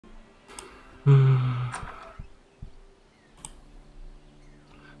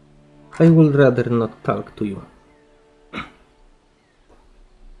I would rather not talk to you.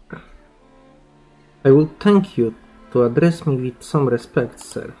 I would thank you to address me with some respect,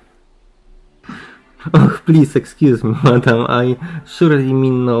 sir. Oh, please excuse me, madam. I surely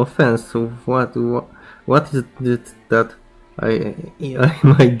mean no offense. What is it that I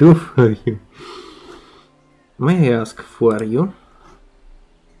might do for you? May I ask who are you?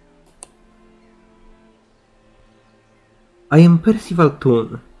 I am Percival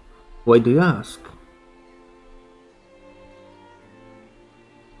Toone. Why do you ask?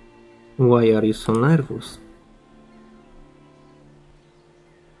 Why are you so nervous?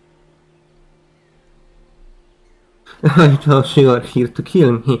 I thought you are here to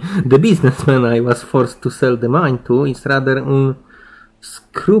kill me. The businessman I was forced to sell the mine to is rather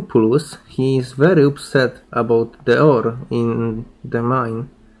unscrupulous. He is very upset about the ore in the mine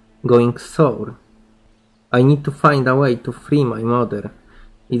going sour. I need to find a way to free my mother.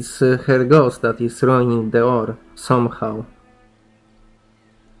 It's her ghost that is ruining the ore, somehow.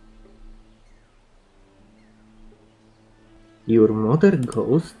 Your mother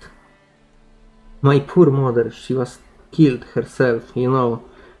ghost? My poor mother, she was killed herself, you know.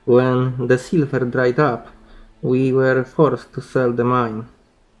 When the silver dried up, we were forced to sell the mine.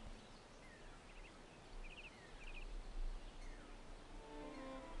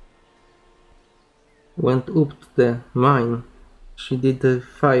 Went up to the mine. She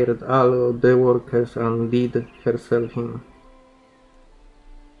fired all the workers and did herself in.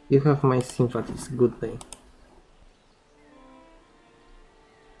 You have my sympathies. Good day.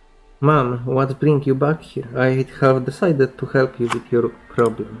 Mom, what brings you back here? I have decided to help you with your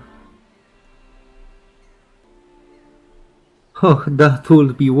problem. Oh, that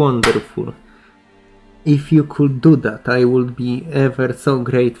would be wonderful. If you could do that, I would be ever so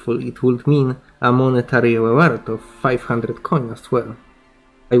grateful. It would mean a monetary reward of 500 coins as well.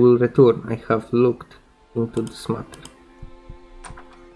 I will return. I have looked into this matter.